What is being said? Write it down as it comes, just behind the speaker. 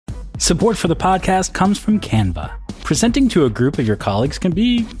Support for the podcast comes from Canva. Presenting to a group of your colleagues can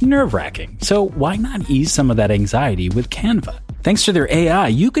be nerve-wracking, so why not ease some of that anxiety with Canva? Thanks to their AI,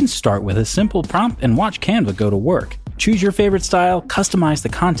 you can start with a simple prompt and watch Canva go to work. Choose your favorite style, customize the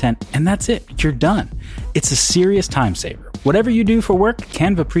content, and that's it. You're done. It's a serious time saver. Whatever you do for work,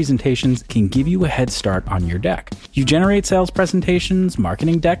 Canva presentations can give you a head start on your deck. You generate sales presentations,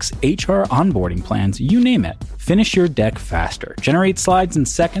 marketing decks, HR onboarding plans, you name it. Finish your deck faster. Generate slides in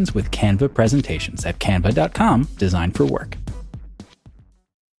seconds with Canva presentations at canva.com, designed for work.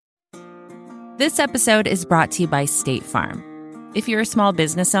 This episode is brought to you by State Farm. If you're a small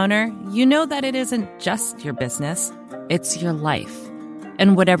business owner, you know that it isn't just your business, it's your life.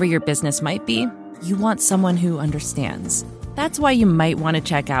 And whatever your business might be, you want someone who understands. That's why you might want to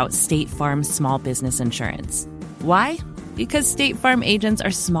check out State Farm Small Business Insurance. Why? Because State Farm agents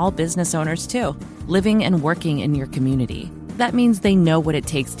are small business owners too, living and working in your community. That means they know what it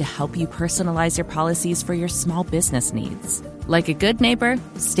takes to help you personalize your policies for your small business needs. Like a good neighbor,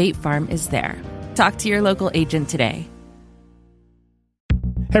 State Farm is there. Talk to your local agent today.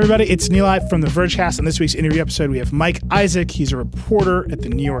 Hey everybody, it's Nilay from the Vergecast. On this week's interview episode, we have Mike Isaac. He's a reporter at the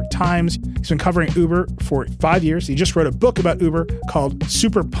New York Times. He's been covering Uber for 5 years. He just wrote a book about Uber called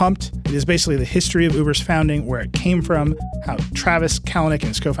Super Pumped. It is basically the history of Uber's founding, where it came from, how Travis Kalanick and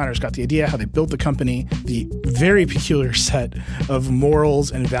his co-founders got the idea, how they built the company, the very peculiar set of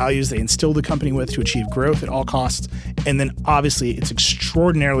morals and values they instilled the company with to achieve growth at all costs. And then obviously it's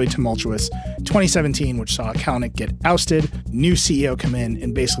extraordinarily tumultuous 2017, which saw Kalanick get ousted, new CEO come in,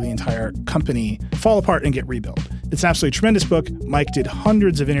 and basically the entire company fall apart and get rebuilt. It's an absolutely tremendous book. Mike did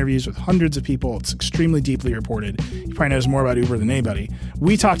hundreds of interviews with hundreds of people. It's extremely deeply reported. He probably knows more about Uber than anybody.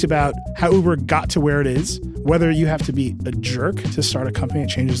 We talked about how Uber got to where it is, whether you have to be a jerk to start a company that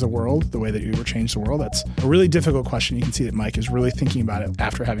changes the world the way that Uber changed the world. That's a really difficult question. You can see that Mike is really thinking about it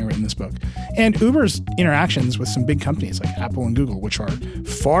after having written this book. And Uber's interactions with some big companies like Apple and Google, which are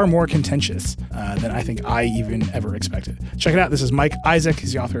far more contentious than I think I even ever expected. Check it out. This is Mike Isaac.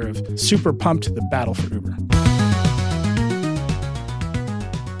 He's the author of Super Pumped, The Battle for Uber.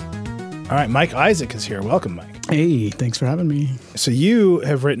 All right, Mike Isaac is here. Welcome, Mike. Hey, thanks for having me. So you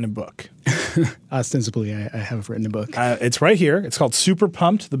have written a book. Ostensibly, I have written a book. It's right here. It's called Super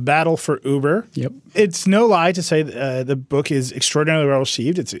Pumped, The Battle for Uber. Yep. It's no lie to say the book is extraordinarily well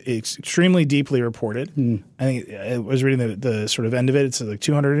received. It's extremely deeply reported. I think I was reading the sort of end of it. It's like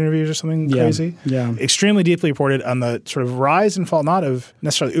 200 interviews or something crazy. Yeah. Extremely deeply reported on the sort of rise and fall, not of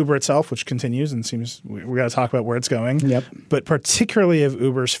necessarily Uber itself, which continues and seems we got to talk about where it's going. Yep. But particularly of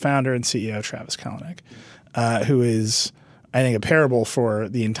Uber's founder and CEO, Travis Kalanick, who is, I think, a parable for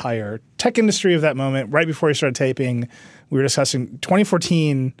the entire tech industry of that moment. Right before we started taping, we were discussing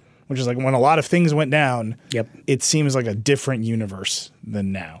 2014, which is like when a lot of things went down. Yep. It seems like a different universe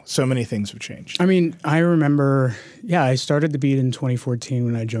than now. So many things have changed. I mean, I remember, I started the beat in 2014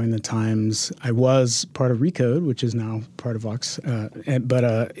 when I joined the Times. I was part of Recode, which is now part of Vox.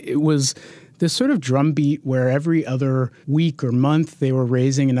 But it was this sort of drumbeat where every other week or month they were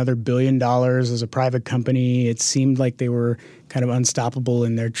raising another $1 billion as a private company. It seemed like they were kind of unstoppable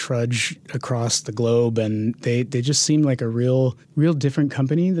in their trudge across the globe, and they just seemed like a real different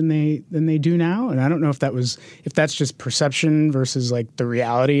company than they do now. And I don't know if that's just perception versus like the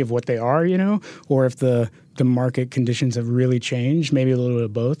reality of what they are, or if the market conditions have really changed, maybe a little bit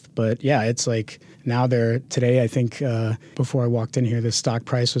of both. But yeah, it's like now today, I think before I walked in here, the stock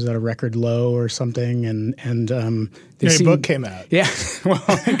price was at a record low or something. And your book came out. Yeah. Well,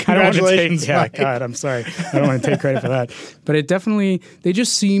 congratulations, Mike. God, I'm sorry. I don't want to take credit for that. But they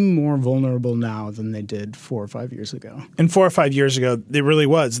just seem more vulnerable now than they did 4 or 5 years ago. And 4 or 5 years ago, it really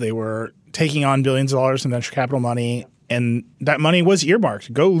was. They were taking on billions of dollars in venture capital money, and that money was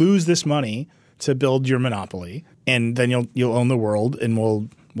earmarked. Go lose this money to build your monopoly, and then you'll own the world, and we'll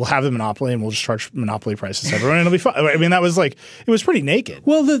have the monopoly, and we'll just charge monopoly prices to everyone, and it'll be fine. I mean, that was like, it was pretty naked.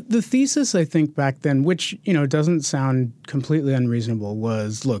 Well, the thesis, I think, back then, which, doesn't sound completely unreasonable,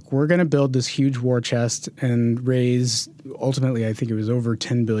 was, look, we're going to build this huge war chest and raise, ultimately, I think it was over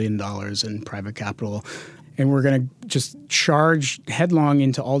 $10 billion in private capital. And we're going to just charge headlong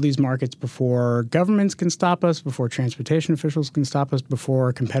into all these markets before governments can stop us, before transportation officials can stop us,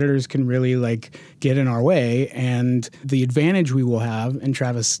 before competitors can really get in our way. And the advantage we will have, and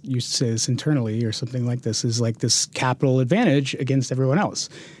Travis used to say this internally or something like this, is like this capital advantage against everyone else.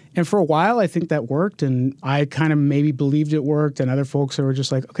 And for a while, I think that worked, and I kind of maybe believed it worked, and other folks were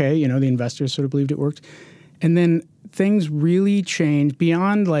just like, okay, the investors sort of believed it worked. And then things really changed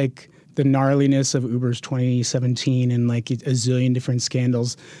beyond the gnarliness of Uber's 2017 and like a zillion different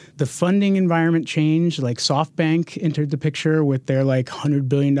scandals. The funding environment changed. Like SoftBank entered the picture with their like $100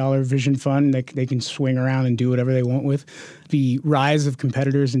 billion vision fund that they can swing around and do whatever they want with. The rise of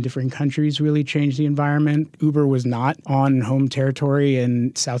competitors in different countries really changed the environment. Uber was not on home territory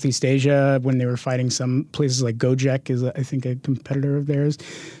in Southeast Asia when they were fighting some places like Gojek is, I think, a competitor of theirs.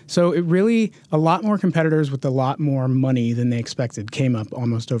 So it really, a lot more competitors with a lot more money than they expected came up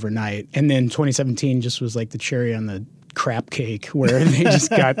almost overnight. And then 2017 just was like the cherry on the crap cake where they just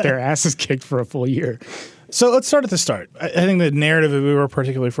got their asses kicked for a full year. So let's start at the start. I think the narrative of Uber,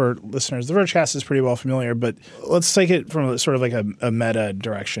 particularly for listeners, the Vergecast is pretty well familiar, but let's take it from sort of like a meta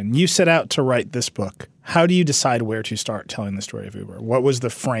direction. You set out to write this book. How do you decide where to start telling the story of Uber? What was the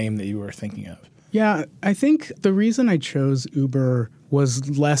frame that you were thinking of? Yeah, I think the reason I chose Uber was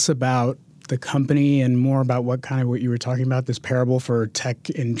less about the company and more about what you were talking about, this parable for tech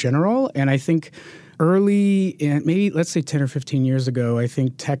in general. And I think early, maybe let's say 10 or 15 years ago, I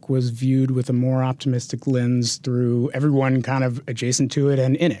think tech was viewed with a more optimistic lens through everyone kind of adjacent to it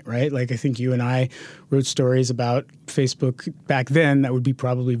and in it, right? Like I think you and I wrote stories about Facebook back then that would be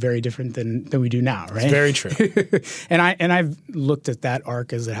probably very different than we do now, right? It's very true. and I've looked at that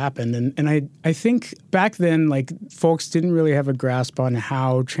arc as it happened. And I think back then, like folks didn't really have a grasp on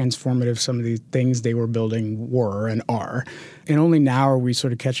how transformative some of the things they were building were and are. And only now are we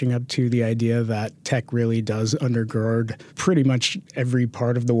sort of catching up to the idea that tech really does undergird pretty much every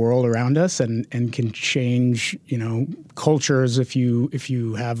part of the world around us and can change, cultures if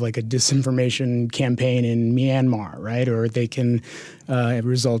you have like a disinformation campaign in Myanmar, right? Or they can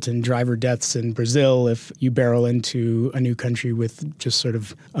result in driver deaths in Brazil if you barrel into a new country with just sort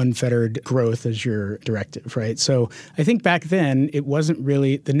of unfettered growth as your directive, right? So I think back then it wasn't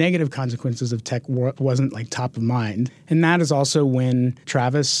really, the negative consequences of tech wasn't like top of mind. And that is also when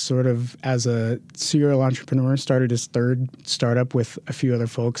Travis sort of as a serial entrepreneur started his third startup with a few other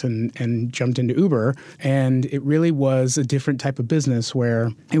folks and jumped into Uber. And it really was a different type of business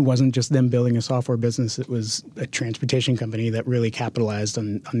where it wasn't just them building a software business. It was a transportation company that really capitalized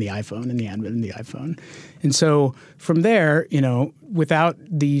on the iPhone and the advent of the iPhone. And so from there, without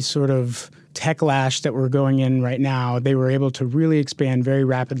the sort of techlash that we're going in right now, they were able to really expand very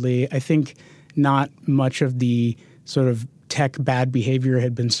rapidly. I think not much of the sort of tech bad behavior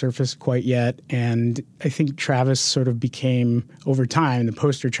had been surfaced quite yet. And I think Travis sort of became, over time, the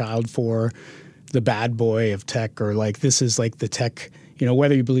poster child for the bad boy of tech, or like this is like the tech,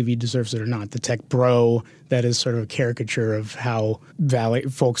 whether you believe he deserves it or not, the tech bro that is sort of a caricature of how Valley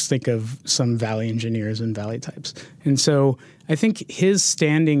folks think of some Valley engineers and Valley types. And so I think his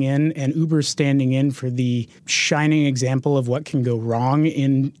standing in and Uber's standing in for the shining example of what can go wrong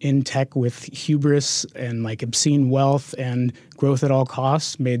in tech with hubris and like obscene wealth and growth at all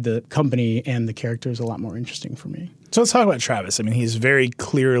costs made the company and the characters a lot more interesting for me. So let's talk about Travis. I mean, he's very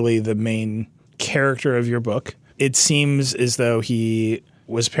clearly the main character of your book. It seems as though he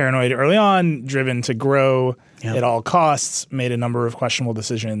was paranoid early on, driven to grow at all costs, made a number of questionable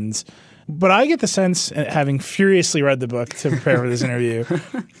decisions. But I get the sense, having furiously read the book to prepare for this interview,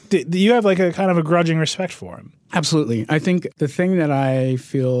 do you have like a kind of a grudging respect for him? Absolutely. I think the thing that I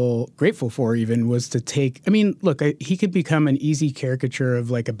feel grateful for even was to take, look, he could become an easy caricature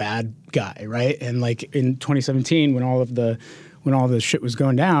of like a bad guy, right? And like in 2017, when all the shit was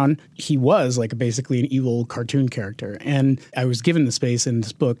going down, he was like basically an evil cartoon character. And I was given the space in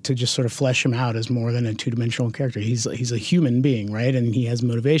this book to just sort of flesh him out as more than a two-dimensional character. He's a human being, right? And he has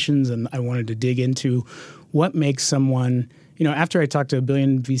motivations, and I wanted to dig into what makes someone, after I talked to a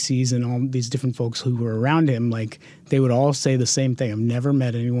billion VCs and all these different folks who were around him, like they would all say the same thing. I've never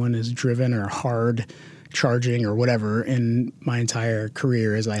met anyone as driven or hard charging or whatever in my entire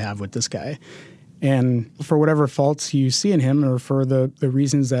career as I have with this guy. And for whatever faults you see in him, or for the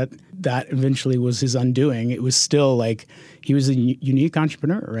reasons that eventually was his undoing, it was still like he was a unique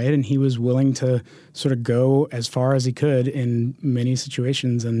entrepreneur, right? And he was willing to sort of go as far as he could in many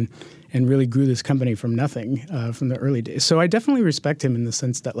situations and really grew this company from nothing from the early days. So I definitely respect him in the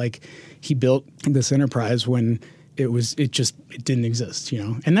sense that like he built this enterprise when it didn't exist,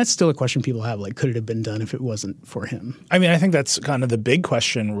 And that's still a question people have, like, could it have been done if it wasn't for him? I mean, I think that's kind of the big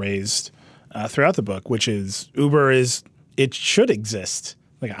question raised throughout the book, which is it should exist.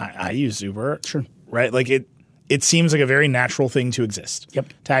 Like I use Uber, sure, right? Like it seems like a very natural thing to exist. Yep.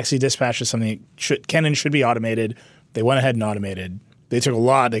 Taxi dispatch is something that can and should be automated. They went ahead and automated. They cut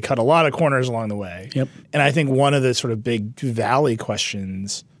a lot of corners along the way. Yep. And I think one of the sort of big Valley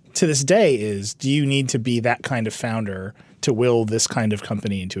questions to this day is, do you need to be that kind of founder to will this kind of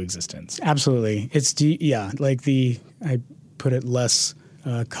company into existence? Absolutely. I put it less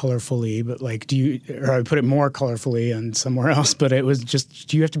colorfully, but like, or I would put it more colorfully and somewhere else, but it was just,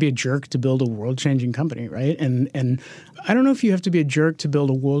 do you have to be a jerk to build a world-changing company, right? And I don't know if you have to be a jerk to build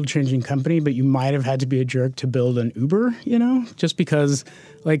a world-changing company, but you might have had to be a jerk to build an Uber, just because,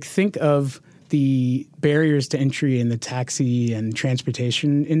 like, think of the barriers to entry in the taxi and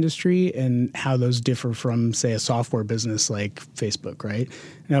transportation industry and how those differ from, say, a software business like Facebook, right?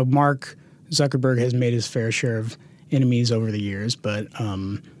 Now, Mark Zuckerberg has made his fair share of enemies over the years, but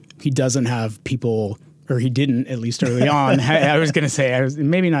he doesn't have people, or he didn't, at least early on. I was going to say,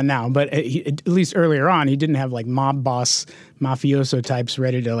 maybe not now, but at least earlier on, he didn't have like mob boss, mafioso types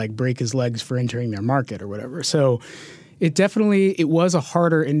ready to like break his legs for entering their market or whatever. So it was a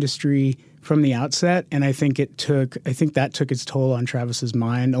harder industry from the outset, and I think that took its toll on Travis's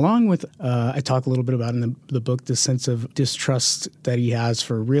mind, along with I talk a little bit about in the book the sense of distrust that he has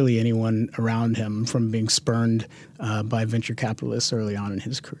for really anyone around him from being spurned by venture capitalists early on in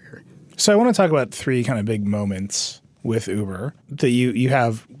his career. So I want to talk about three kind of big moments with Uber that you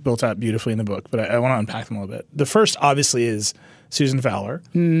have built out beautifully in the book, but I want to unpack them a little bit. The first, obviously, is Susan Fowler.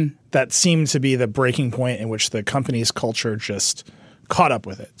 That seemed to be the breaking point in which the company's culture just caught up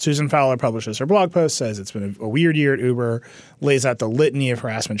with it. Susan Fowler publishes her blog post, says it's been a weird year at Uber, lays out the litany of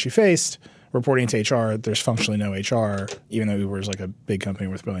harassment she faced, reporting to HR. There's functionally no HR, even though Uber is like a big company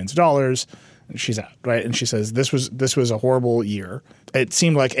worth billions of dollars. And she's out, right? And she says this was a horrible year. It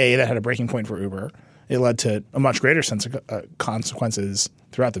seemed like that had a breaking point for Uber. It led to a much greater sense of consequences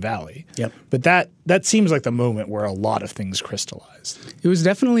throughout the valley. Yep. But that seems like the moment where a lot of things crystallized. It was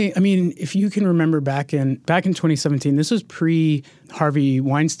definitely, I mean, if you can remember back in 2017, this was pre-Harvey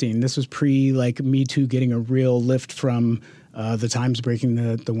Weinstein. This was like Me Too getting a real lift from the Times breaking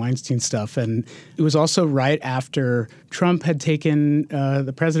the Weinstein stuff. And it was also right after Trump had taken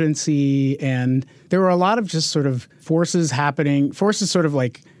the presidency, and there were a lot of just sort of forces sort of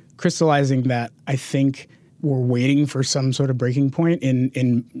like crystallizing that I think were waiting for some sort of breaking point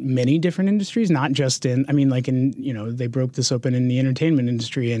in many different industries, not just they broke this open in the entertainment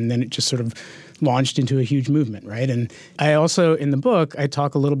industry, and then it just sort of launched into a huge movement, right? And I also, in the book, I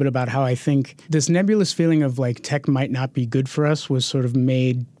talk a little bit about how I think this nebulous feeling of like tech might not be good for us was sort of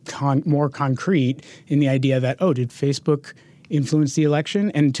made more concrete in the idea that, did Facebook influence the election?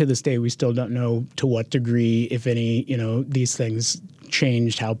 And to this day, we still don't know to what degree, if any, these things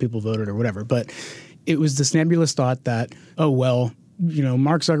changed how people voted or whatever. But it was this nebulous thought that,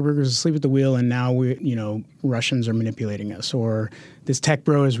 Mark Zuckerberg was asleep at the wheel and now Russians are manipulating us, or this tech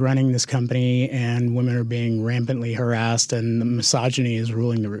bro is running this company and women are being rampantly harassed and the misogyny is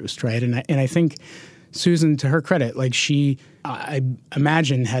ruling the roost, right? And I think Susan, to her credit, I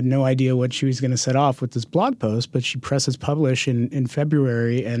imagine had no idea what she was going to set off with this blog post, but she presses publish in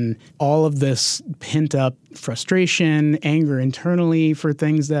February, and all of this pent up frustration, anger internally for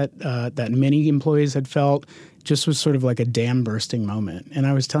things that many employees had felt, just was sort of like a dam bursting moment. And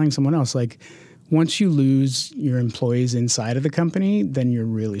I was telling someone else, once you lose your employees inside of the company, then you're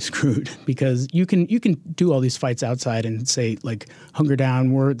really screwed, because you can do all these fights outside and say hunker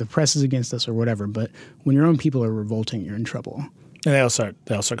down, the press is against us or whatever. But when your own people are revolting, you're in trouble. And they'll start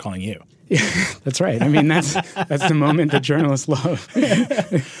calling you. Yeah, that's right. I mean, that's the moment that journalists love.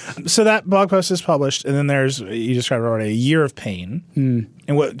 So that blog post is published, and then you described already, a year of pain.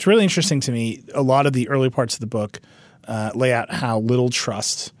 And what's really interesting to me, a lot of the early parts of the book lay out how little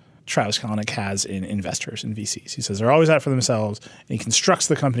trust Travis Kalanick has in investors and VCs. He says they're always out for themselves, and he constructs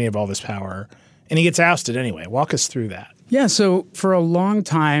the company of all this power, and he gets ousted anyway. Walk us through that. Yeah, so for a long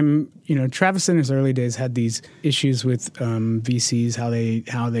time, Travis in his early days had these issues with VCs,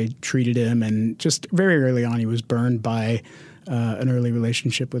 how they treated him, and just very early on he was burned by an early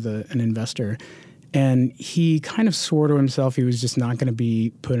relationship with an investor. And he kind of swore to himself he was just not going to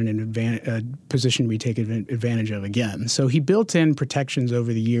be put in a position to be taken advantage of again. So he built in protections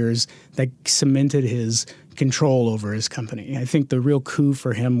over the years that cemented his control over his company. I think the real coup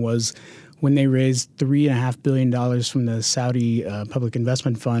for him was when they raised $3.5 billion from the Saudi Public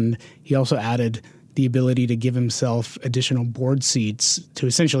Investment Fund. He also added the ability to give himself additional board seats to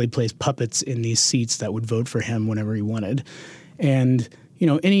essentially place puppets in these seats that would vote for him whenever he wanted. And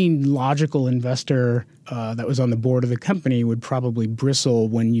any logical investor that was on the board of the company would probably bristle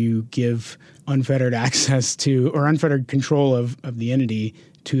when you give unfettered access to or unfettered control of the entity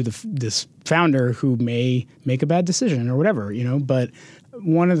to this founder who may make a bad decision or whatever, But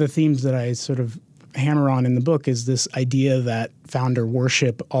one of the themes that I sort of hammer on in the book is this idea that founder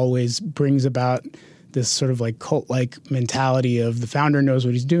worship always brings about this sort of cult-like mentality of the founder knows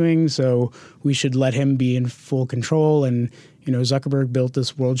what he's doing, so we should let him be in full control. And Zuckerberg built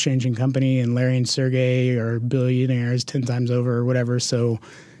this world-changing company and Larry and Sergey are billionaires 10 times over or whatever. So,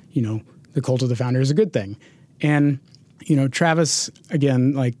 the cult of the founder is a good thing. And, Travis,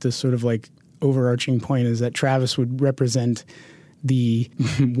 again, like the sort of like overarching point is that Travis would represent the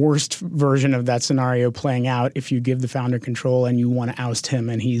worst version of that scenario playing out if you give the founder control and you want to oust him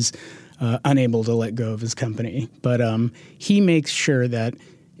and he's unable to let go of his company. But he makes sure that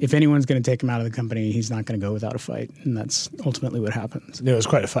if anyone's going to take him out of the company, he's not going to go without a fight. And that's ultimately what happens. It was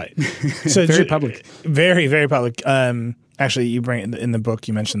quite a fight. So very public. Very, very public. Actually, you bring in the book,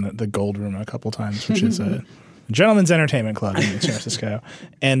 you mentioned the Gold Room a couple times, which is a gentleman's entertainment club in San Francisco.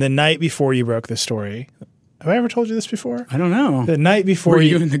 And the night before you broke this story, have I ever told you this before? I don't know. The night before Were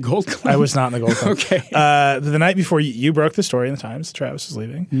you in the Gold Club? I was not in the Gold Club. Okay. The night before you broke the story in the Times, Travis was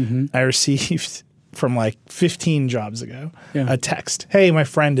leaving, I received from like 15 jobs ago a text. Hey, my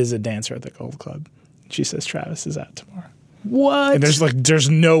friend is a dancer at the Gold Club. She says Travis is out tomorrow. What? And there's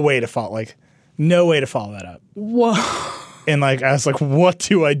no way to follow that up. Whoa. And I was like, what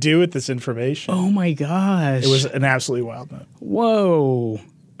do I do with this information? Oh my gosh. It was an absolutely wild note. Whoa.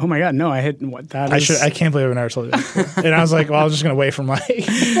 Oh my God. No, I can't believe I've never told you that before. And I was like, well, I was just going to wait for my.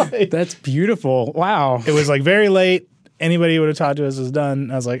 That's beautiful. Wow. It was like very late. Anybody would have talked to us was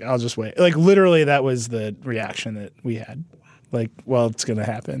done. I was like, I'll just wait. Like literally that was the reaction that we had. Like, well, it's going to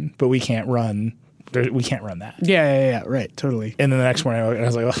happen, but we can't run. We can't run that. Yeah. Right. Totally. And then the next morning I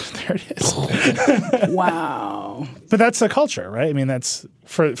was like, oh, there it is. Wow. But that's the culture, right? I mean, that's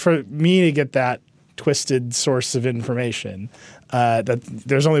for me to get that twisted source of information, that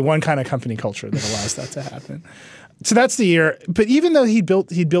there's only one kind of company culture that allows that to happen. So that's the year. But even though he'd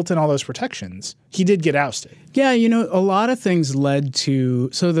built in all those protections, he did get ousted. Yeah, a lot of things led to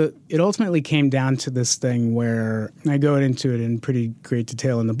it ultimately came down to this thing where I go into it in pretty great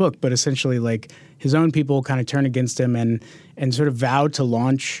detail in the book, but essentially like his own people kind of turned against him and sort of vowed to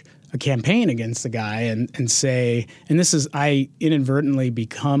launch a campaign against the guy and say, and this is, I inadvertently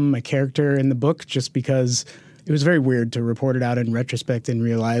become a character in the book just because it was very weird to report it out in retrospect and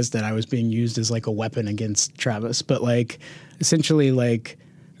realize that I was being used as like a weapon against Travis. But like essentially like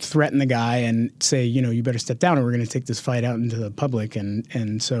threaten the guy and say, you better step down or we're going to take this fight out into the public.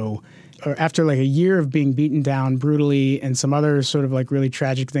 And so after like a year of being beaten down brutally and some other sort of like really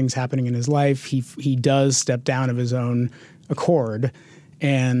tragic things happening in his life, he does step down of his own accord.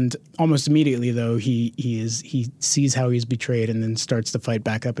 And almost immediately, though, he sees how he's betrayed and then starts to fight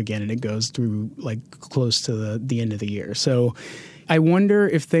back up again. And it goes through like close to the end of the year. So I wonder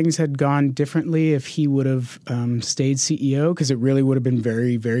if things had gone differently if he would have stayed CEO, because it really would have been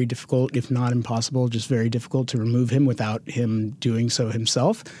very, very difficult, if not impossible, just very difficult to remove him without him doing so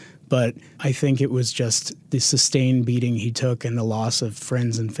himself. But I think it was just the sustained beating he took and the loss of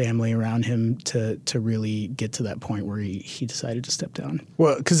friends and family around him to really get to that point where he decided to step down.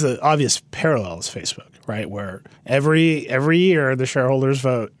 Well, because the obvious parallel is Facebook, right? Where every year the shareholders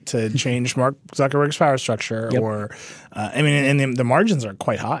vote to change Mark Zuckerberg's power structure, yep. Or and the margins are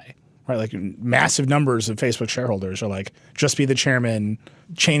quite high, right? Like massive numbers of Facebook shareholders are like, just be the chairman,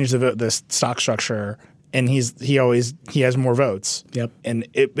 change the stock structure. And he has more votes. Yep. And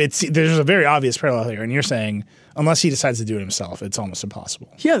there's a very obvious parallel here. And you're saying unless he decides to do it himself, it's almost impossible.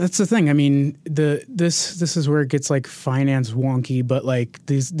 Yeah, that's the thing. I mean, this is where it gets like finance wonky, but like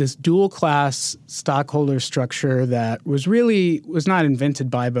this dual class stockholder structure that was not invented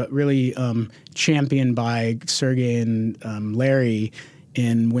by, but really championed by Sergey and Larry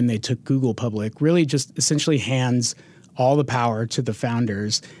when they took Google public, really just essentially hands all the power to the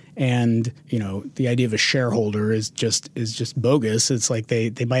founders. And, the idea of a shareholder is just bogus. It's like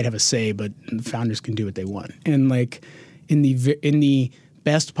they might have a say, but the founders can do what they want. And like in the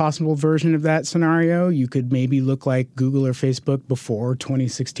best possible version of that scenario, you could maybe look like Google or Facebook before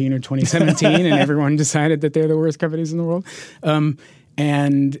 2016 or 2017 and everyone decided that they're the worst companies in the world.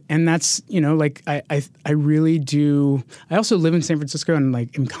 And that's, like I really do. I also live in San Francisco and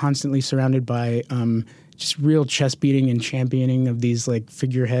like am constantly surrounded by just real chest beating and championing of these like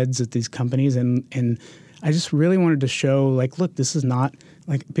figureheads at these companies. And I just really wanted to show like, look, this is not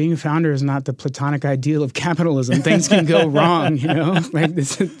like being a founder is not the platonic ideal of capitalism. Things can go wrong, like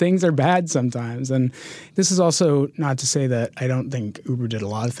things are bad sometimes. And this is also not to say that I don't think Uber did a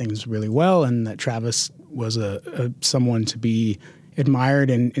lot of things really well and that Travis was someone to be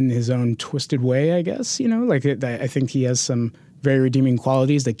admired in his own twisted way, I guess, I think he has some very redeeming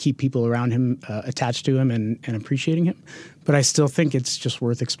qualities that keep people around him attached to him and appreciating him. But I still think it's just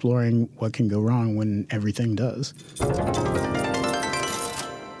worth exploring what can go wrong when everything does.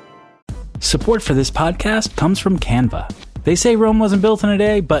 Support for this podcast comes from Canva. They say Rome wasn't built in a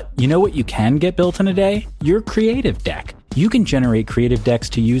day, but you know what you can get built in a day? Your creative deck. You can generate creative decks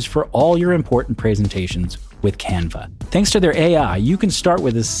to use for all your important presentations with Canva. Thanks to their AI, you can start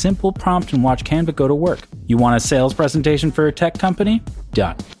with a simple prompt and watch Canva go to work. You want a sales presentation for a tech company?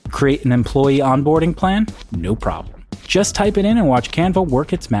 Done. Create an employee onboarding plan? No problem. Just type it in and watch Canva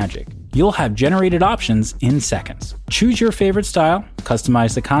work its magic. You'll have generated options in seconds. Choose your favorite style,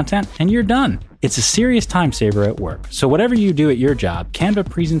 customize the content, and you're done. It's a serious time saver at work, so whatever you do at your job, Canva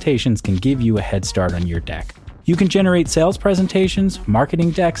presentations can give you a head start on your deck. You can generate sales presentations,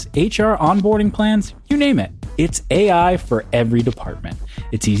 marketing decks, HR onboarding plans, you name it. It's AI for every department.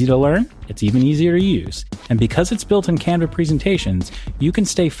 It's easy to learn, it's even easier to use. And because it's built in Canva presentations, you can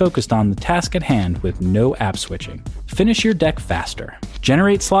stay focused on the task at hand with no app switching. Finish your deck faster.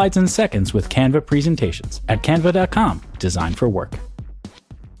 Generate slides in seconds with Canva presentations at canva.com, designed for work.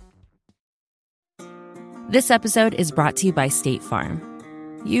 This episode is brought to you by State Farm.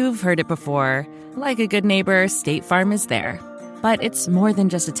 You've heard it before. Like a good neighbor, State Farm is there. But it's more than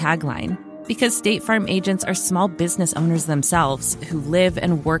just a tagline, because State Farm agents are small business owners themselves who live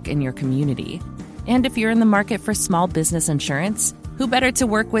and work in your community. And if you're in the market for small business insurance, who better to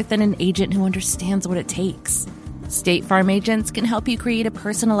work with than an agent who understands what it takes? State Farm agents can help you create a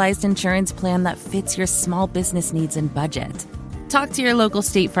personalized insurance plan that fits your small business needs and budget. Talk to your local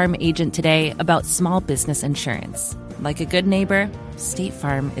State Farm agent today about small business insurance. Like a good neighbor, State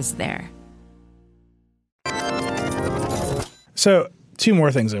Farm is there. So two more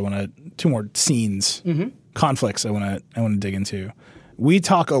scenes, conflicts I want to dig into. We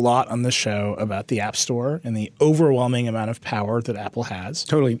talk a lot on the show about the App Store and the overwhelming amount of power that Apple has.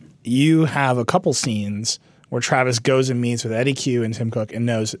 Totally. You have a couple scenes where Travis goes and meets with Eddie Q and Tim Cook and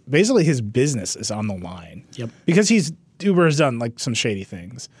knows basically his business is on the line. Yep. Because Uber has done like some shady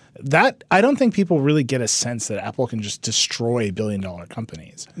things. That I don't think people really get a sense that Apple can just destroy billion-dollar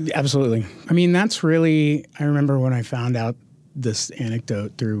companies. Absolutely. I mean, that's really – I remember when I found out this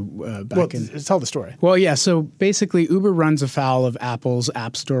anecdote through tell the story. Well, yeah. So basically, Uber runs afoul of Apple's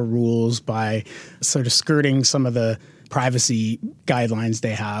App Store rules by sort of skirting some of the privacy guidelines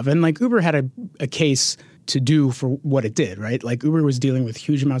they have. And like Uber had a case to do for what it did, right? Like Uber was dealing with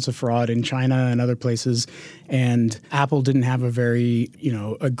huge amounts of fraud in China and other places, and Apple didn't have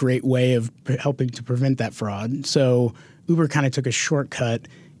a great way of helping to prevent that fraud. So Uber kind of took a shortcut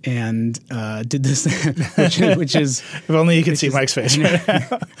and did this, which is if only you could see Mike's face.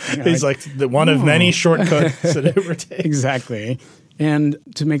 He's like the one of many shortcuts that Uber takes. Exactly. And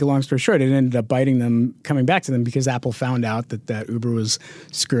to make a long story short, it ended up coming back to them because Apple found out that Uber was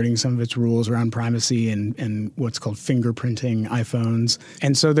skirting some of its rules around privacy and what's called fingerprinting iPhones.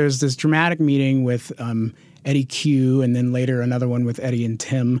 And so there's this dramatic meeting with Eddie Q and then later another one with Eddie and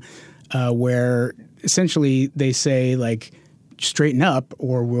Tim where essentially they say like, straighten up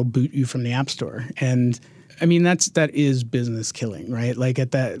or we'll boot you from the App Store. And I mean, that is business killing, right? Like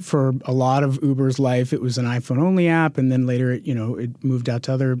for a lot of Uber's life, it was an iPhone only app. And then later, it moved out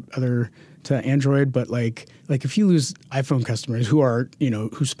to to Android. But like if you lose iPhone customers who are,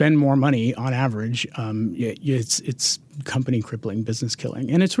 who spend more money on average, it's company crippling, business killing.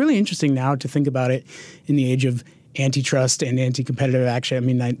 And it's really interesting now to think about it in the age of antitrust and anti-competitive action. I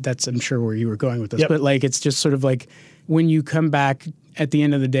mean, that's I'm sure where you were going with this, but like it's just sort of like when you come back at the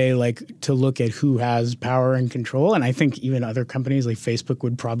end of the day, like to look at who has power and control. And I think even other companies like Facebook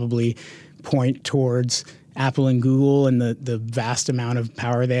would probably point towards Apple and Google and the vast amount of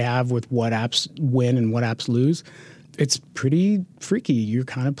power they have with what apps win and what apps lose. It's pretty freaky. You're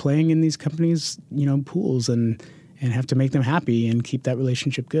kind of playing in these companies, pools and have to make them happy and keep that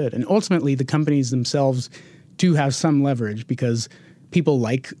relationship good. And ultimately, the companies themselves do have some leverage because people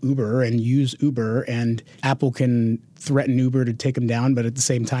like Uber and use Uber, and Apple can threaten Uber to take them down, but at the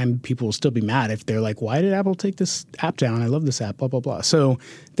same time, people will still be mad if they're like, why did Apple take this app down? I love this app, blah, blah, blah. So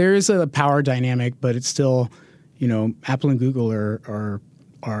there is a power dynamic, but it's still, Apple and Google are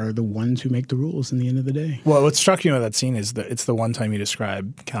the ones who make the rules in the end of the day. Well, what struck me with that scene is that it's the one time you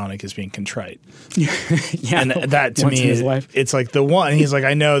describe Kalanick as being contrite. Yeah. And that to me, it's like the one. He's like,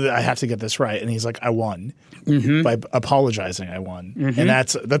 I know that I have to get this right. And he's like, I won. Mm-hmm. By apologizing, I won. Mm-hmm. And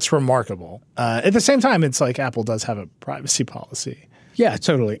that's remarkable. At the same time, it's like Apple does have a privacy policy. Yeah,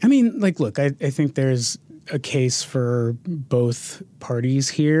 totally. I mean, look, I think there's a case for both parties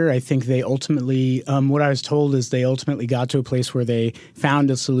here. I think they ultimately, what I was told is they ultimately got to a place where they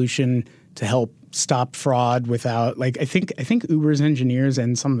found a solution to help stop fraud without, I think Uber's engineers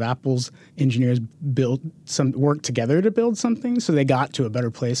and some of Apple's engineers worked together to build something. So they got to a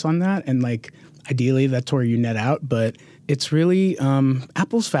better place on that. And ideally that's where you net out. But it's really,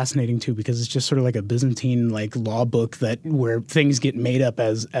 Apple's fascinating too, because it's just sort of like a Byzantine law book where things get made up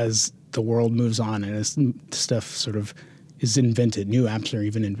as the world moves on and as stuff sort of is invented. New apps are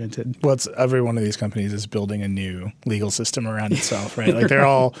even invented. Well, every one of these companies is building a new legal system around itself, right? Like they're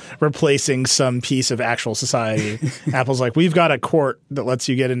all replacing some piece of actual society. Apple's like, we've got a court that lets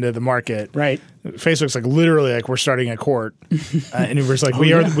you get into the market. Right. Facebook's like literally like we're starting a court, and Uber's like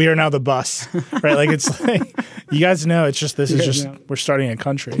we are now the bus, right? Like it's like you guys know it's just we're starting a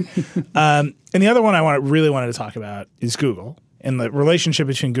country. And the other one I really wanted to talk about is Google, and the relationship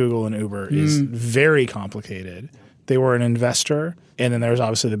between Google and Uber is very complicated. They were an investor, and then there was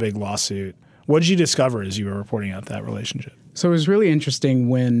obviously the big lawsuit. What did you discover as you were reporting out that relationship? So it was really interesting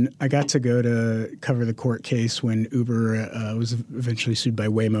when I got to go to cover the court case when Uber was eventually sued by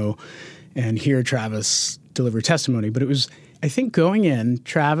Waymo, and hear Travis deliver testimony. But it was, I think, going in,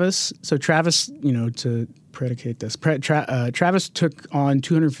 Travis, to predicate this, Travis took on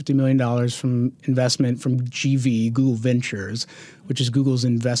 $250 million from investment from GV, Google Ventures, which is Google's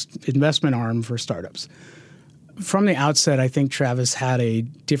investment arm for startups. From the outset, I think Travis had a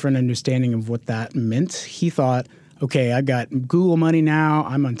different understanding of what that meant. He thought, okay, I got Google money now.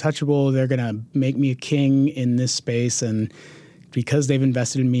 I'm untouchable. They're going to make me a king in this space. And because they've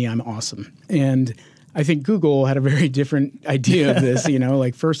invested in me, I'm awesome. And I think Google had a very different idea of this.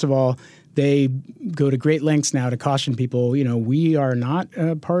 Like, first of all, they go to great lengths now to caution people, we are not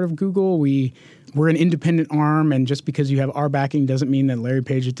part of Google. We're an independent arm, and just because you have our backing doesn't mean that Larry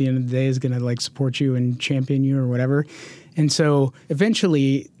Page at the end of the day is going to support you and champion you or whatever. And so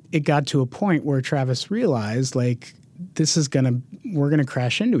eventually it got to a point where Travis realized we're going to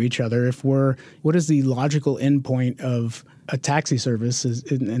crash into each other what is the logical endpoint of a taxi service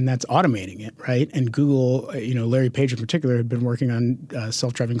and that's automating it, right? And Google, Larry Page in particular had been working on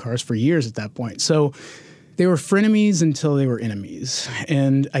self-driving cars for years at that point. So they were frenemies until they were enemies.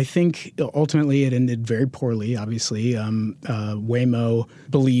 And I think ultimately it ended very poorly, obviously. Waymo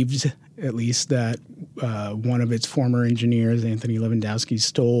believed, at least, that one of its former engineers, Anthony Lewandowski,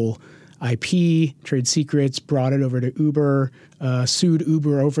 stole IP, trade secrets, brought it over to Uber, sued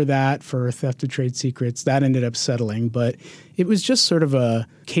Uber over that for theft of trade secrets. That ended up settling. But it was just sort of a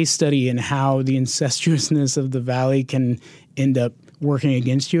case study in how the incestuousness of the Valley can end up working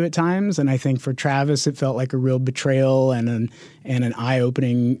against you at times. And I think for Travis, it felt like a real betrayal and an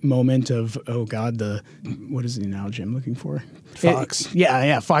eye-opening moment of, oh God, what is the analogy I'm looking for? Fox.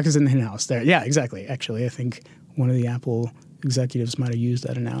 Fox is in the house there. Yeah, exactly. Actually, I think one of the Apple executives might have used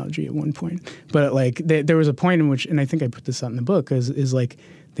that analogy at one point. But there was a point in which, and I think I put this out in the book, is like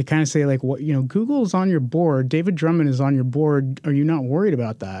they kind of say Google's on your board, David Drummond is on your board. Are you not worried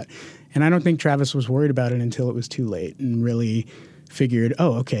about that? And I don't think Travis was worried about it until it was too late and really figured,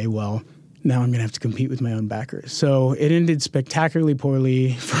 oh, okay, well, now I'm going to have to compete with my own backers. So it ended spectacularly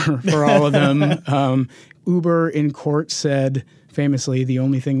poorly for all of them. Uber in court said famously, the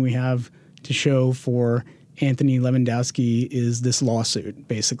only thing we have to show for Anthony Lewandowski is this lawsuit,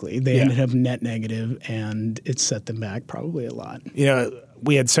 basically. They ended up net negative, and it set them back probably a lot.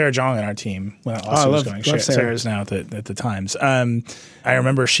 We had Sarah Zhang on our team when that lawsuit was going. Sarah's now at the Times. I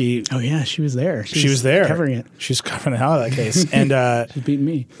remember she... Oh, yeah, she was there. She was there. Covering it. She was covering the hell out of that case. And she beat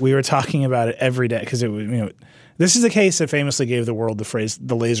me. We were talking about it every day because it was, this is a case that famously gave the world the phrase,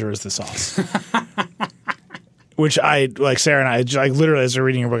 the laser is the sauce. Which Sarah and I literally, as we're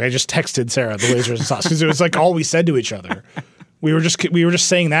reading your book, I just texted Sarah, the laser is the sauce, because it was all we said to each other. We were just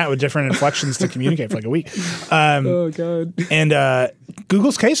saying that with different inflections to communicate for a week. Oh God! And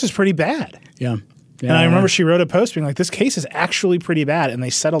Google's case is pretty bad. Yeah. And I remember she wrote a post being like, "This case is actually pretty bad," and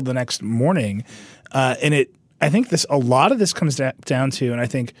they settled the next morning. I think a lot of this comes down to, and I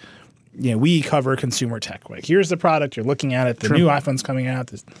think we cover consumer tech. Like, here's the product, you're looking at it, the new iPhone's coming out,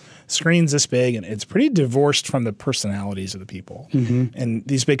 the screen's this big, and it's pretty divorced from the personalities of the people. Mm-hmm. And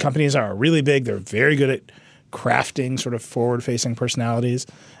these big companies are really big; they're very good at crafting sort of forward-facing personalities.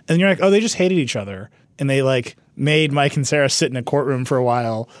 And you're like, oh, they just hated each other. And they made Mike and Sarah sit in a courtroom for a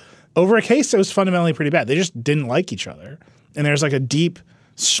while over a case that was fundamentally pretty bad. They just didn't like each other. And there's a deep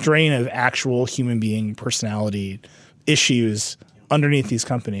strain of actual human being personality issues underneath these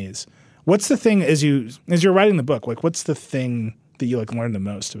companies. What's the thing as you're writing the book, what's the thing that you learned the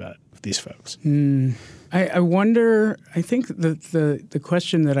most about these folks? I wonder, I think the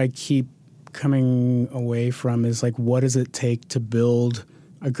question that I keep coming away from is what does it take to build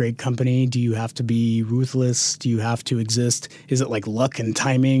a great company? Do you have to be ruthless? Do you have to exist? Is it luck and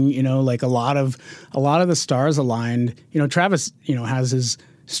timing? A lot of the stars aligned. Travis, has his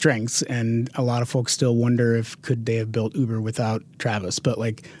strengths, and a lot of folks still wonder could they have built Uber without Travis. But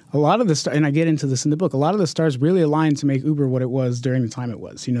a lot of the stars, and I get into this in the book, a lot of the stars really aligned to make Uber what it was during the time it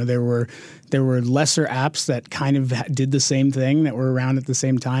was. There were lesser apps that kind of did the same thing that were around at the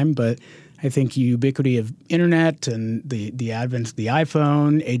same time, but I think ubiquity of internet and the advent of the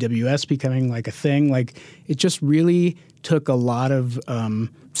iPhone, AWS becoming like a thing, like it just really took a lot of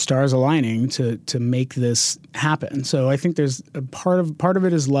stars aligning to make this happen. So I think there's a part of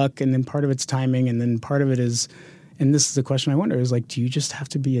it is luck, and then part of it's timing, and then part of it is, and this is the question I wonder, is like, do you just have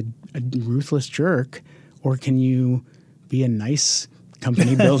to be a ruthless jerk, or can you be a nice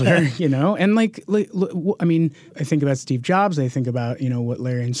company builder, you know? And like, I mean, I think about Steve Jobs. I think about, you know, what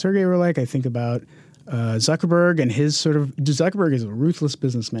Larry and Sergey were like. I think about Zuckerberg and his sort of, Zuckerberg is a ruthless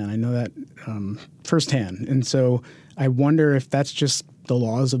businessman. I know that firsthand. And so I wonder if that's just the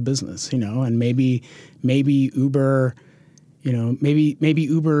laws of business, you know, and maybe Uber, you know, maybe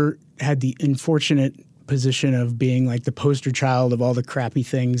Uber had the unfortunate position of being like the poster child of all the crappy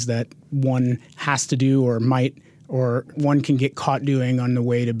things that one has to do or might, or one can get caught doing on the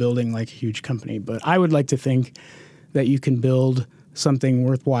way to building like a huge company. But I would like to think that you can build something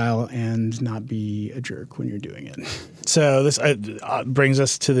worthwhile and not be a jerk when you're doing it. So this brings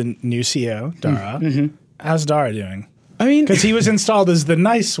us to the new CEO, Dara. Mm-hmm. How's Dara doing? I mean, because he was installed as the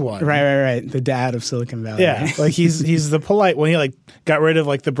nice one, right. The dad of Silicon Valley. Yeah, right? like he's the polite one. He like got rid of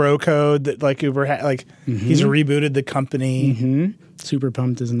like the bro code that like Uber had. Like he's rebooted the company. Mm-hmm. Super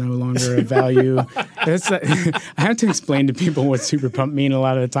pumped is no longer a value. I have to explain to people what super pumped mean a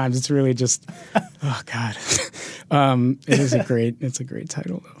lot of the times. It's really just, oh God. It's a great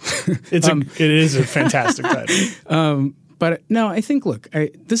title though. It is a fantastic title. But no, I think, look,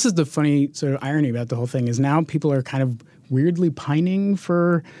 this is the funny sort of irony about the whole thing is now people are kind of weirdly pining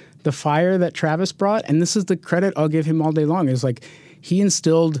for the fire that Travis brought. And this is the credit I'll give him all day long, is like he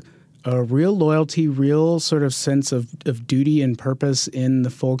instilled a real loyalty, real sort of sense of duty and purpose in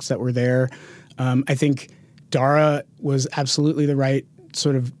the folks that were there. I think Dara was absolutely the right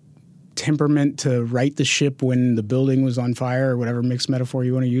sort of temperament to right the ship when the building was on fire, or whatever mixed metaphor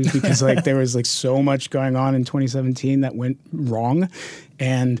you want to use, because like there was like so much going on in 2017 that went wrong,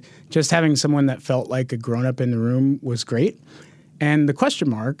 and just having someone that felt like a grown-up in the room was great. And the question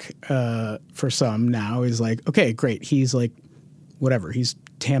mark for some now is like, okay, great, he's like whatever, he's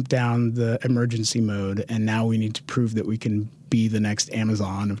tamped down the emergency mode, and now we need to prove that we can be the next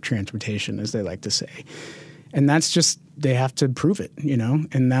Amazon of transportation, as they like to say. And that's just, they have to prove it, you know?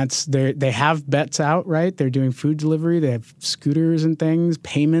 And that's, they have bets out, right? They're doing food delivery. They have scooters and things.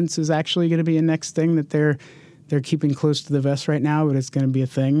 Payments is actually going to be a next thing that they're keeping close to the vest right now, but it's going to be a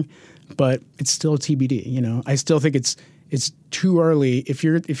thing. But it's still TBD, you know? I still think it's too early. If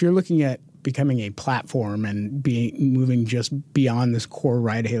you're looking at becoming a platform and moving just beyond this core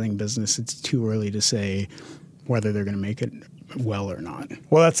ride-hailing business, it's too early to say whether they're going to make it well or not.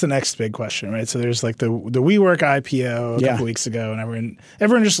 Well, that's the next big question, right? So there's like the WeWork IPO a couple weeks ago, and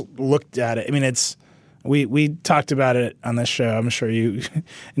everyone just looked at it. I mean, it's we talked about it on this show. I'm sure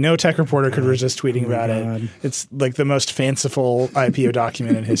no tech reporter could resist tweeting about it. It's like the most fanciful IPO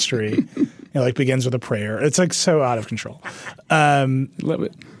document in history. It like begins with a prayer. It's like so out of control. Love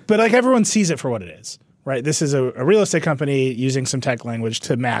it. But like everyone sees it for what it is. Right, this is a real estate company using some tech language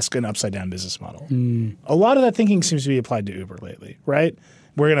to mask an upside-down business model. A lot of that thinking seems to be applied to Uber lately, right?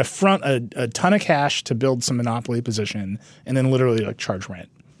 We're going to front a ton of cash to build some monopoly position, and then literally like charge rent.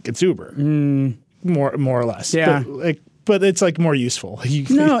 It's Uber, more or less. Yeah, but it's like more useful.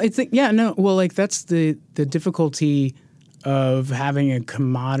 Well, like that's the difficulty of having a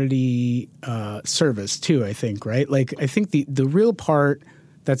commodity service too. I think, right? Like I think the real part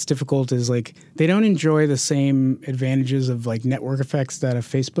that's difficult is like they don't enjoy the same advantages of like network effects that a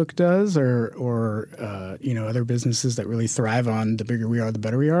Facebook does, or other businesses that really thrive on the bigger we are, the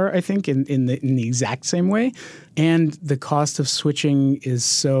better we are. I think in the exact same way, and the cost of switching is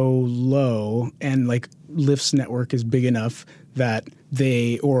so low, and like Lyft's network is big enough that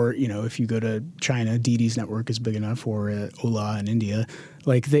if you go to China, Didi's network is big enough, or Ola in India,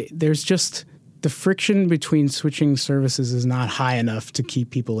 like there's just. The friction between switching services is not high enough to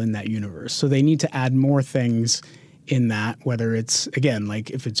keep people in that universe. So they need to add more things in that, whether it's, again, like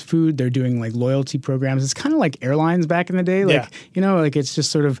if it's food, they're doing like loyalty programs. It's kind of like airlines back in the day. Like, like it's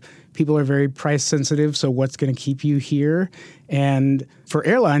just sort of people are very price sensitive. So what's going to keep you here? And for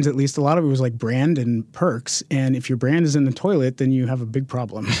airlines, at least, a lot of it was like brand and perks. And if your brand is in the toilet, then you have a big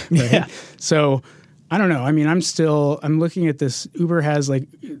problem. Right? Yeah. So I don't know. I mean, I'm looking at this. Uber has like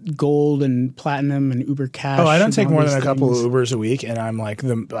gold and platinum and Uber Cash. Oh, I don't take more than a couple of Ubers a week, and I'm like,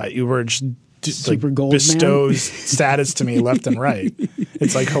 the Uber super gold bestows status to me left and right.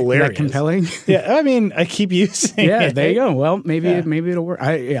 It's like hilarious. That compelling? Yeah, I mean, I keep using it. Yeah, there you go. Well, maybe it'll work.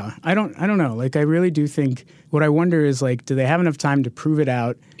 I don't know. Like, I really do think what I wonder is, like, do they have enough time to prove it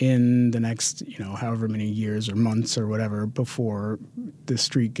out in the next, however many years or months or whatever before the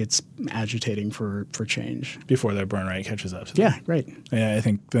street gets agitating for change? Before their burn rate catches up to them. Yeah, right. Yeah, I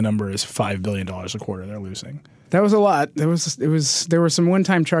think the number is $5 billion a quarter they're losing. That was a lot. There were some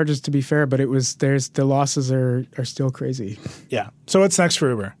one-time charges, to be fair, but the losses are still crazy. Yeah. So what's next for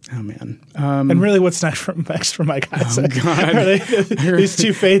Uber? Oh man. And really, what's next for Mike Isaac? Oh God. These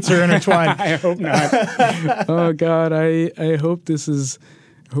two fates are intertwined. I hope not. Oh God. I hope this is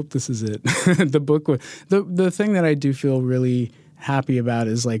it. The book. The thing that I do feel really happy about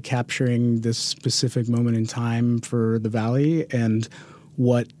is like capturing this specific moment in time for the Valley and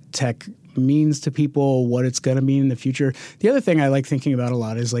what tech means to people, what it's going to mean in the future. The other thing I like thinking about a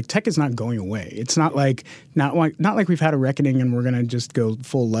lot is like tech is not going away. It's not like we've had a reckoning and we're going to just go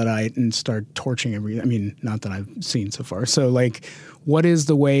full Luddite and start torching everything. I mean, not that I've seen so far. So like, what is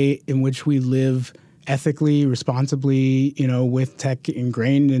the way in which we live ethically, responsibly, with tech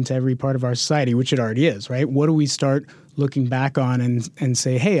ingrained into every part of our society, which it already is, right? What do we start looking back on and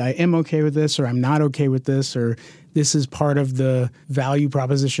say, hey, I am okay with this, or I'm not okay with this, or this is part of the value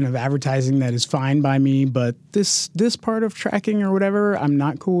proposition of advertising that is fine by me, but this part of tracking or whatever I'm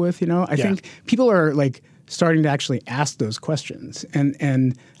not cool with, I think people are like starting to actually ask those questions.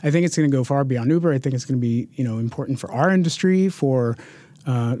 And I think it's going to go far beyond Uber. I think it's going to be, important for our industry, for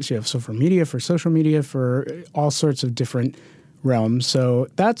social media, for all sorts of different realms. So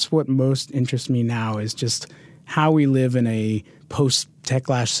that's what most interests me now is just how we live in a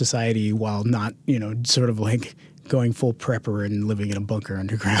post-techlash society while not, sort of like going full prepper and living in a bunker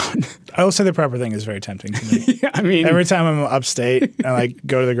underground. I will say the prepper thing is very tempting to me. Yeah, I mean, every time I'm upstate and like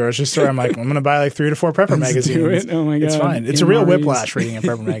go to the grocery store, I'm like, I'm going to buy like 3 to 4 prepper magazines. Do it. Oh my God. It's fine. It's a real whiplash reading a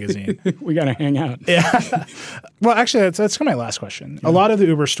prepper magazine. We got to hang out. Yeah. Well, actually, that's my last question. Yeah. A lot of the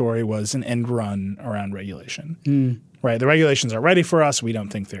Uber story was an end run around regulation. Right? The regulations are ready for us. We don't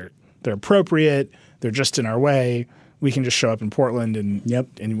think they're appropriate. They're just in our way. We can just show up in Portland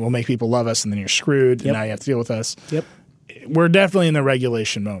and we'll make people love us, and then you're screwed, and now you have to deal with us. Yep. We're definitely in the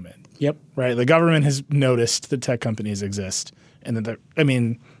regulation moment. Yep. Right? The government has noticed that tech companies exist, and that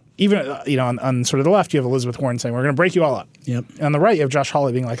even on sort of the left, you have Elizabeth Warren saying we're going to break you all up. Yep. And on the right, you have Josh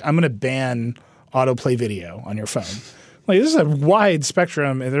Hawley being like, I'm going to ban autoplay video on your phone. Like, this is a wide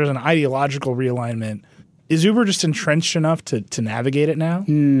spectrum. There's an ideological realignment. Is Uber just entrenched enough to navigate it now?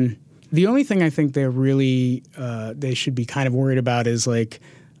 The only thing I think they're really they should be kind of worried about is like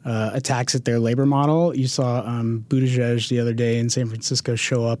attacks at their labor model. You saw Buttigieg the other day in San Francisco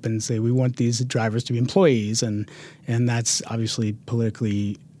show up and say, we want these drivers to be employees. And that's obviously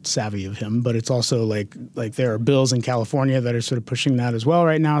politically savvy of him. But it's also like there are bills in California that are sort of pushing that as well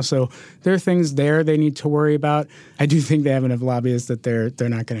right now. So there are things there they need to worry about. I do think they have enough lobbyists that they're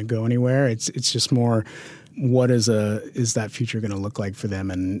not going to go anywhere. It's just more what is that future going to look like for them,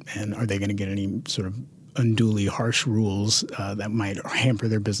 and are they going to get any sort of unduly harsh rules that might hamper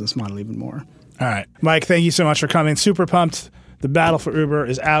their business model even more? All right. Mike, thank you so much for coming. Super pumped. The Battle for Uber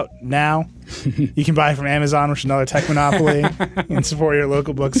is out now. You can buy it from Amazon, which is another tech monopoly, and support your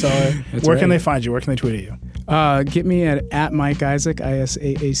local bookseller. Where can they find you? Where can they tweet at you? Get me at Mike Isaac,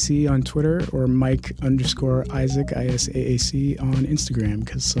 ISAAC on Twitter, or Mike_Isaac, ISAAC on Instagram,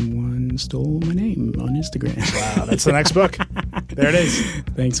 because someone stole my name on Instagram. Wow, that's the next book. There it is.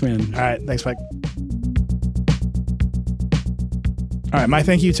 Thanks, man. All right. Thanks, Mike. All right, my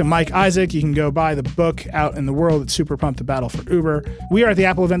thank you to Mike Isaac. You can go buy the book out in the world. It's Super Pumped, The Battle for Uber. We are at the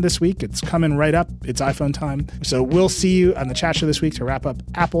Apple event this week. It's coming right up. It's iPhone time. So we'll see you on the chat show this week to wrap up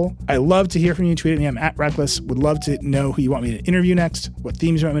Apple. I love to hear from you. Tweet at me. I'm @Reckless. Would love to know who you want me to interview next, what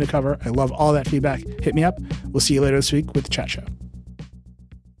themes you want me to cover. I love all that feedback. Hit me up. We'll see you later this week with the chat show.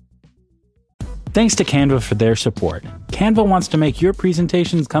 Thanks to Canva for their support. Canva wants to make your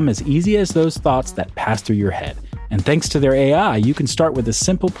presentations come as easy as those thoughts that pass through your head. And thanks to their AI, you can start with a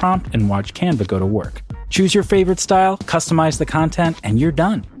simple prompt and watch Canva go to work. Choose your favorite style, customize the content, and you're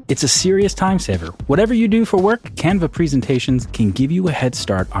done. It's a serious time saver. Whatever you do for work, Canva presentations can give you a head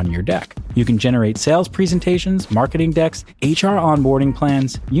start on your deck. You can generate sales presentations, marketing decks, HR onboarding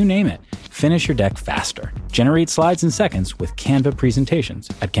plans, you name it. Finish your deck faster. Generate slides in seconds with Canva presentations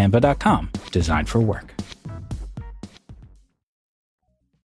at canva.com. Designed for work.